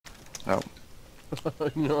Oh.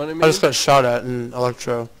 You know what I mean? I just got shot at in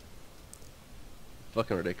Electro.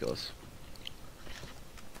 Fucking ridiculous.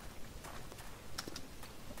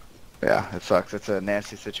 Yeah, it sucks. It's a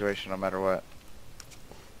nasty situation no matter what.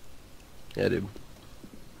 Yeah, dude.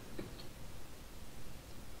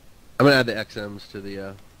 I'm gonna add the XMs to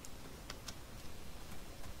the,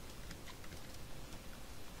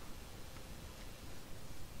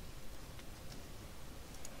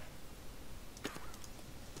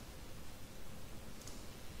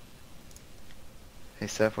 Hey,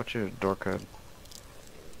 Seth, what's your door code?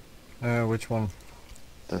 Which one?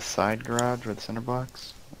 The side garage or the center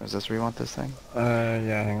box? Is this where you want this thing?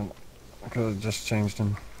 Yeah, hang on. I could have just changed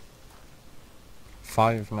them.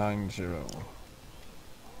 590.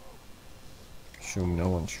 Assume no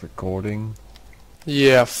one's recording.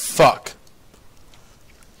 Yeah, fuck.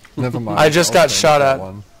 Never mind. I just got I'll change shot that at.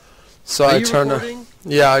 one. So Are I you turned recording? it.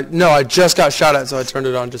 Yeah, no, I just got shot at, so I turned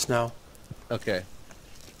it on just now. Okay.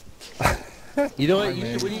 You know what? You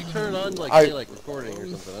should, when you turn it on, like say like recording or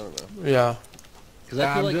something. I don't know. Yeah. Because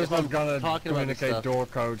I feel like I'm if just I'm not gonna talking about this communicate stuff, door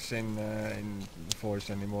codes in voice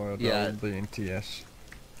anymore. Yeah. They'll be in TS.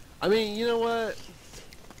 I mean, you know what?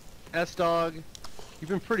 S-Dog, you've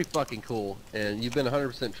been pretty fucking cool, and you've been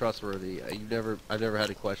 100% trustworthy. I've never had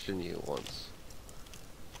to question you once.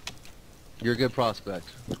 You're a good prospect.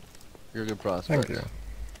 You're a good prospect. Thank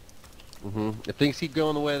you. If things keep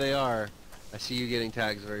going the way they are, I see you getting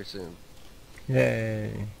tags very soon.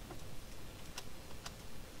 Yay.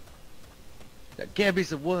 That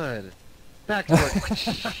Gabby's of wood. Back to work.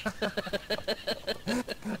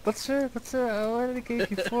 But sir, I already gave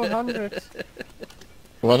you 400.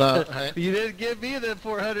 Well, no, You didn't give me that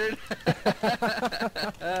 400.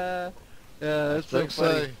 Yeah, that's so like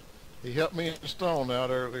funny. say, he helped me in stone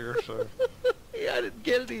out earlier, so. Yeah, I didn't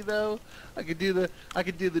get any though. I could do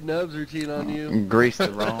the nubs routine on you. Grease the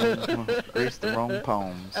wrong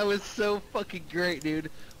poems. That was so fucking great, dude.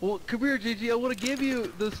 Well, come here, Gigi. I want to give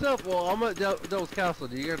you the stuff. Well, I'm at Devil's Castle.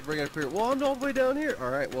 Do you got to bring it up here? Well, I'm all the way down here. All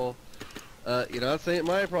right. Well, you know, this ain't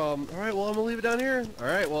my problem. All right. Well, I'm gonna leave it down here. All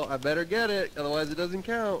right. Well, I better get it, otherwise it doesn't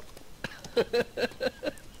count.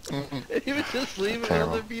 He was just leaving it with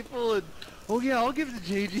other people, and oh yeah, I'll give it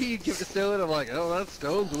to JG. Give it to Stone. I'm like, oh, that's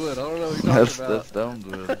Stone's wood. I don't know what you're talking about. That's Stone's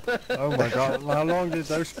wood. Oh my god, how long did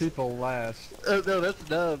those people last? Oh no, that's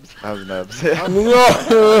Nubs. That was nubs.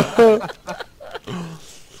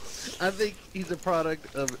 I think he's a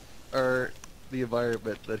product of the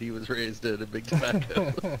environment that he was raised in Big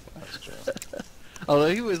Tobacco. That's true. Although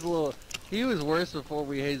he was worse before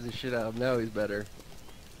we hazed the shit out of him. Now he's better.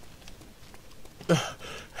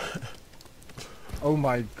 Oh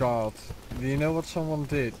my god. Do you know what someone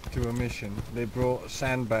did to a mission? They brought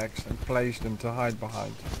sandbags and placed them to hide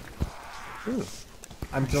behind. Ooh.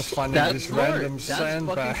 I'm just finding That's this smart. random That's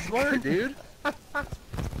sandbag. fucking smart, dude. Yeah,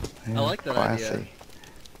 I like that classy. idea.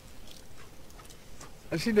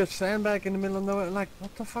 I see that sandbag in the middle of nowhere, like,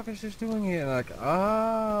 what the fuck is this doing here? Like,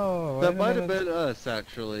 oh, That wait a might have minute. been us,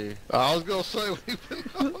 actually. I was gonna say we've been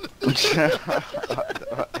on it.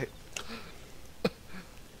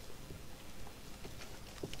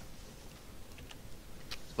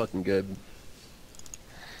 It's fucking good.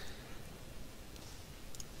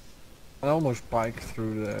 I almost biked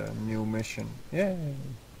through the new mission. Yay!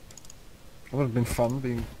 It would have been fun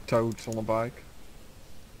being toads on a bike.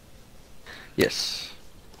 Yes.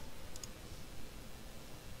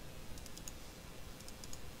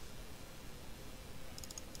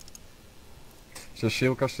 Is the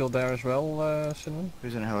Shilka still there as well, Cinnamon?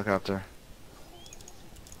 Who's in a helicopter?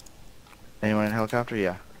 Anyone in a helicopter?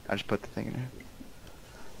 Yeah. I just put the thing in here.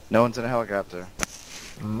 No one's in a helicopter.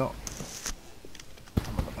 No.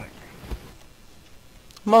 I'm on a bike.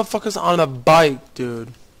 Motherfucker's on a bike,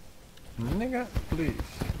 dude. Nigga, please.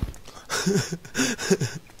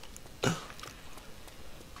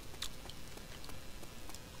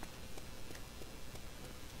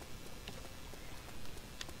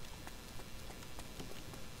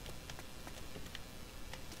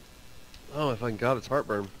 Oh my fucking god, it's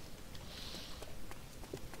heartburn.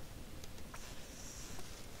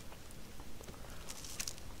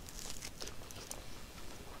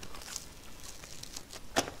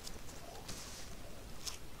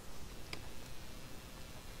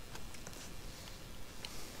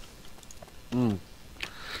 Mm.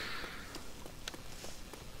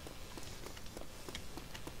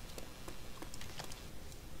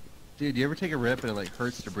 Dude, you ever take a rip and it like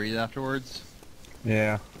hurts to breathe afterwards?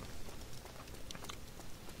 Yeah.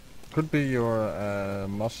 Could be your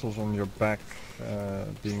muscles on your back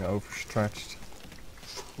being overstretched.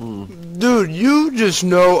 Mm. Dude, you just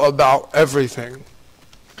know about everything.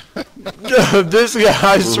 This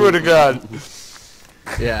guy, I swear to God.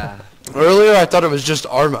 Yeah. Earlier I thought it was just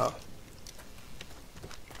Arma.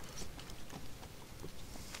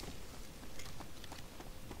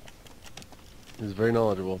 He's very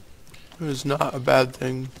knowledgeable. It was not a bad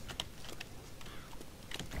thing.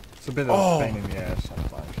 It's a bit of Oh. a pain in the ass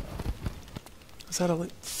sometimes. Is that a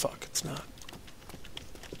link? Fuck, it's not.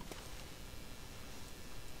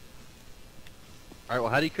 Alright, well,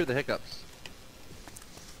 how do you cure the hiccups?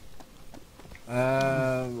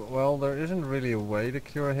 Well, there isn't really a way to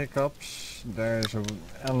cure hiccups. There's a,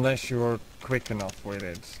 unless you're quick enough with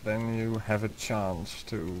it, then you have a chance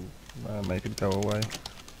to make it go away.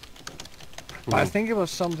 I think it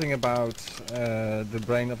was something about the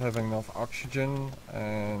brain not having enough oxygen,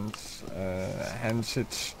 and hence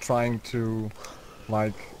it's trying to,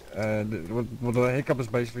 like, what the hiccup is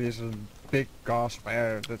basically is a big gasp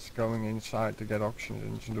air that's going inside to get oxygen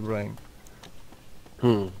into the brain.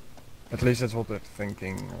 Hmm. At least that's what they're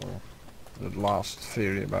thinking, or the last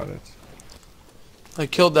theory about it. I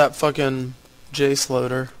killed that fucking Jace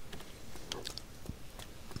loader.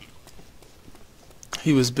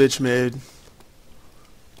 He was bitch made.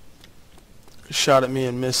 Shot at me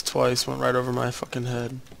and missed twice, went right over my fucking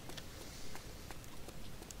head.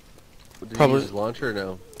 Did Probably- you use his launcher or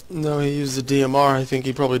no? No, he used the DMR. I think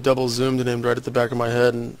he probably double zoomed and aimed right at the back of my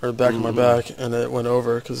head, and, or the back of my back, and it went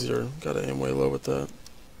over because you're gotta aim way low with that.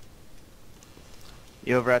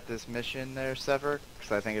 You over at this mission there, Sever?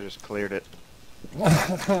 Because I think I just cleared it.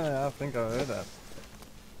 I think I heard that.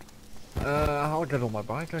 I'll get on my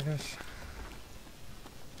bike, I guess.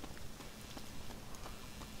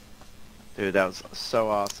 Dude, that was so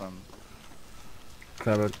awesome.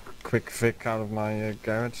 Grab a quick Vic out of my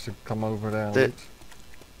garage to come over there and Did- loot.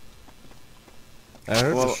 I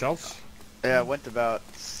heard the Well- shots. Yeah, I went about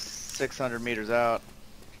 600 meters out,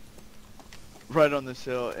 right on this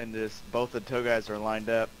hill, and just both the tow guys are lined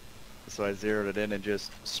up. So I zeroed it in and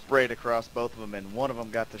just sprayed across both of them, and one of them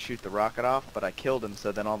got to shoot the rocket off, but I killed him.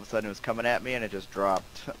 So then all of a sudden it was coming at me, and it just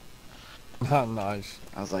dropped. Nice.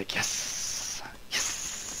 I was like, yes.